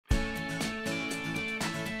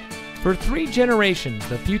For 3 generations,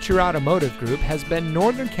 the Future Automotive Group has been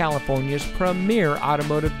Northern California's premier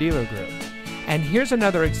automotive dealer group. And here's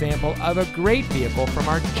another example of a great vehicle from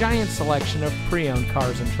our giant selection of pre-owned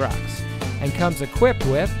cars and trucks. And comes equipped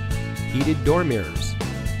with heated door mirrors,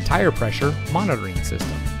 tire pressure monitoring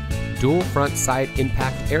system, dual front side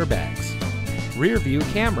impact airbags, rear view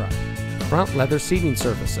camera, front leather seating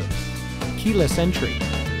surfaces, keyless entry,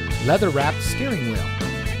 leather wrapped steering wheel,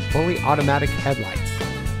 fully automatic headlights,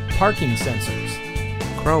 parking sensors,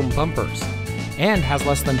 chrome bumpers, and has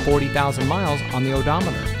less than 40,000 miles on the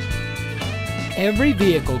odometer. Every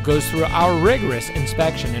vehicle goes through our rigorous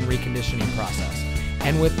inspection and reconditioning process.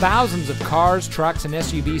 And with thousands of cars, trucks, and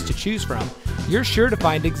SUVs to choose from, you're sure to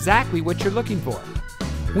find exactly what you're looking for.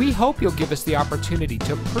 We hope you'll give us the opportunity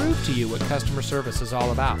to prove to you what customer service is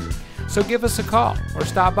all about. So give us a call or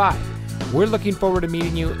stop by. We're looking forward to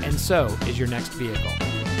meeting you, and so is your next vehicle.